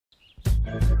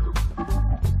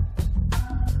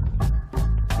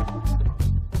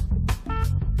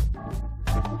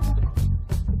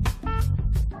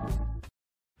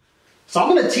So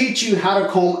I'm going to teach you how to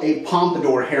comb a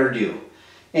pompadour hairdo.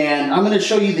 And I'm going to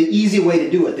show you the easy way to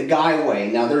do it, the guy way.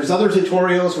 Now there's other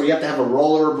tutorials where you have to have a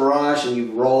roller brush and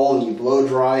you roll and you blow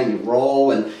dry and you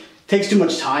roll and it takes too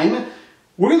much time.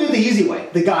 We're going to do the easy way,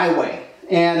 the guy way.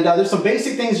 And there's some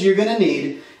basic things you're going to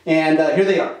need, and here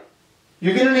they are.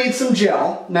 You're going to need some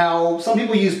gel. Now some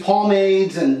people use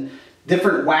pomades and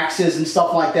different waxes and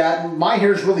stuff like that. My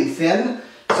hair is really thin,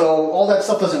 so all that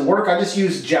stuff doesn't work. I just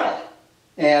use gel.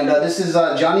 And this is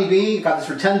Johnny B. Got this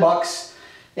for 10 bucks.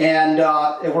 And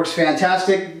it works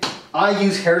fantastic. I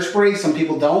use hairspray, some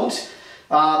people don't.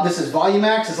 This is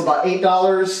Volumax, it's about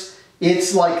 $8.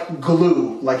 It's like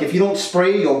glue. Like if you don't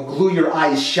spray, you'll glue your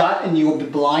eyes shut and you will be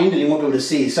blind and you won't be able to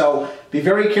see. So be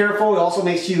very careful. It also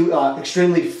makes you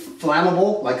extremely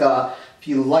flammable. Like if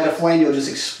you light a flame, you'll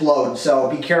just explode. So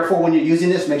be careful when you're using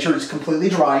this. Make sure it's completely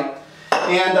dry.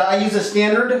 And I use a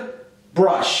standard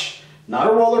brush. Not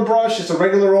a roller brush, just a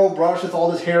regular old brush with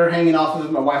all this hair hanging off of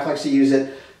it. My wife likes to use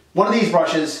it. One of these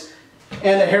brushes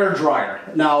and a hair dryer.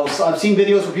 Now, so I've seen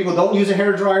videos where people don't use a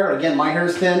hair dryer. Again, my hair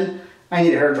is thin. I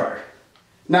need a hair dryer.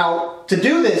 Now, to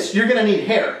do this, you're going to need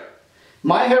hair.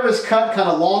 My hair is cut kind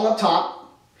of long up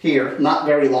top here. Not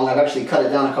very long. I've actually cut it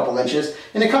down a couple inches.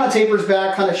 And it kind of tapers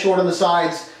back, kind of short on the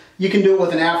sides. You can do it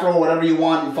with an afro, whatever you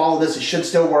want. You follow this, it should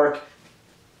still work.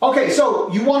 Okay,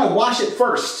 so you want to wash it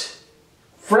first.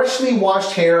 Freshly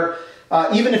washed hair,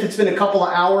 even if it's been a couple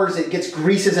of hours, it gets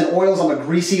greases and oils. I'm a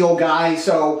greasy old guy,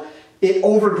 so it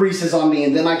over greases on me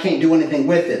and then I can't do anything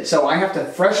with it. So I have to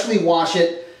freshly wash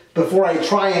it before I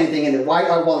try anything in it.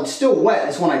 While it's still wet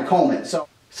is when I comb it. So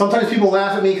sometimes people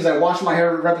laugh at me because I wash my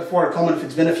hair right before I comb it if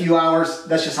it's been a few hours.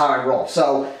 That's just how I roll.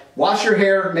 So wash your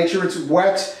hair, make sure it's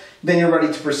wet, then you're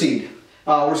ready to proceed.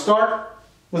 We'll start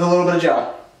with a little bit of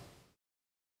gel.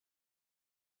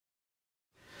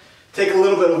 Take a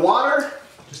little bit of water,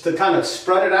 just to kind of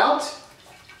spread it out.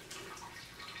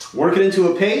 Work it into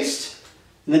a paste,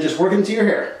 and then just work it into your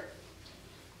hair.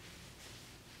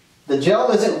 The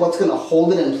gel isn't what's going to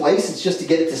hold it in place, it's just to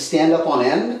get it to stand up on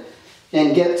end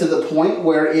and get to the point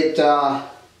where it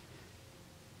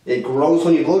grows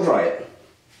when you blow dry it.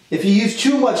 If you use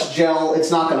too much gel,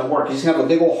 it's not going to work. You're just going to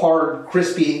have a big old hard,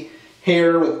 crispy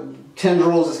hair with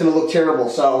tendrils. It's going to look terrible.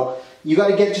 So you got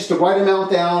to get just the right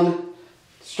amount down.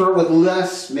 Start with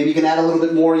less, maybe you can add a little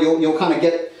bit more, you'll kind of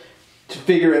get to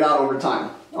figure it out over time.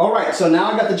 Alright, so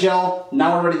now I've got the gel,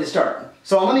 now we're ready to start.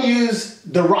 So I'm going to use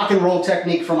the rock and roll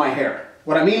technique for my hair.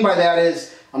 What I mean by that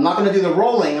is, I'm not going to do the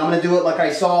rolling, I'm going to do it like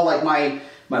I saw like my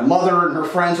mother and her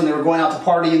friends when they were going out to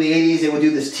party in the 80s, they would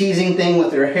do this teasing thing with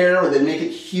their hair, where they'd make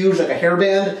it huge like a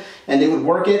hairband, and they would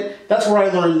work it. That's where I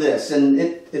learned this, and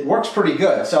it works pretty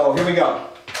good. So here we go.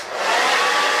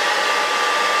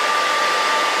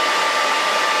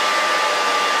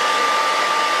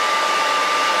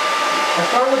 I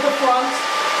start with the front,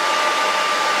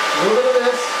 a little bit of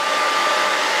this.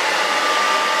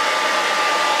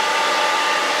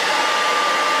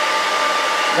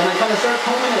 Then I kind of start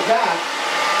combing it back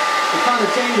to kind of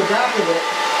tame the back of it.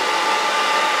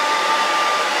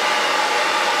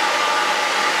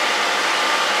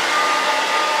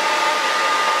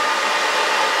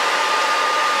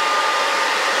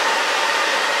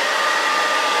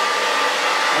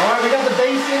 Alright, we got the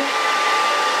basic.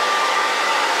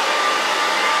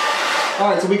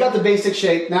 Alright, so we got the basic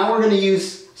shape. Now we're going to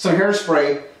use some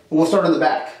hairspray, and we'll start in the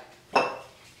back. A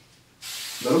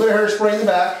little bit of hairspray in the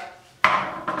back.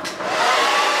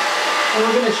 And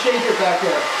we're going to shape it back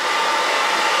there.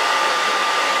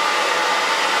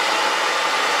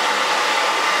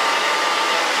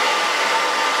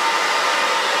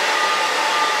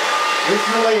 This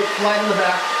is lay it flat in the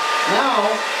back. Now,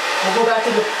 I'll go back to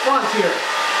the front here.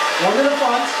 One to the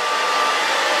front.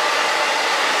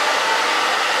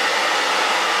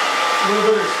 A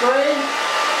little bit of spray.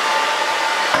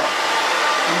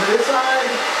 Over this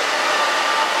side.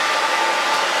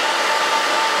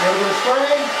 A little bit of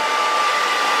spray.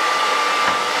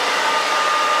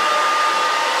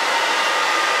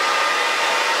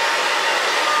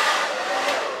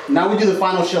 Now we do the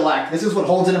final shellac. This is what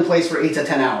holds it in place for 8 to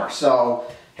 10 hours. So,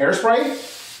 hairspray.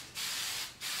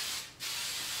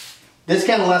 This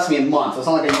can last me a month. It's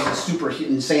not like I use a super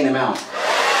insane amount.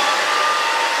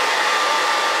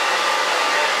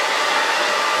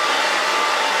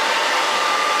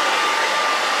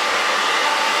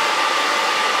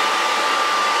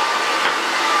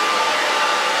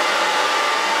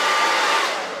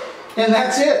 And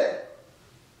that's it.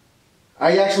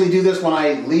 I actually do this when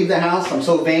I leave the house. I'm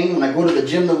so vain. When I go to the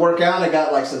gym to work out, I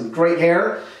got like some great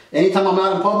hair. Anytime I'm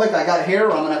out in public, I got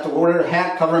hair, I'm going to have to wear a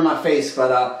hat covering my face.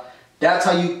 But that's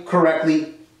how you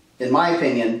correctly, in my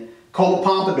opinion, comb a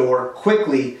pompadour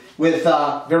quickly with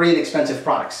very inexpensive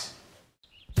products.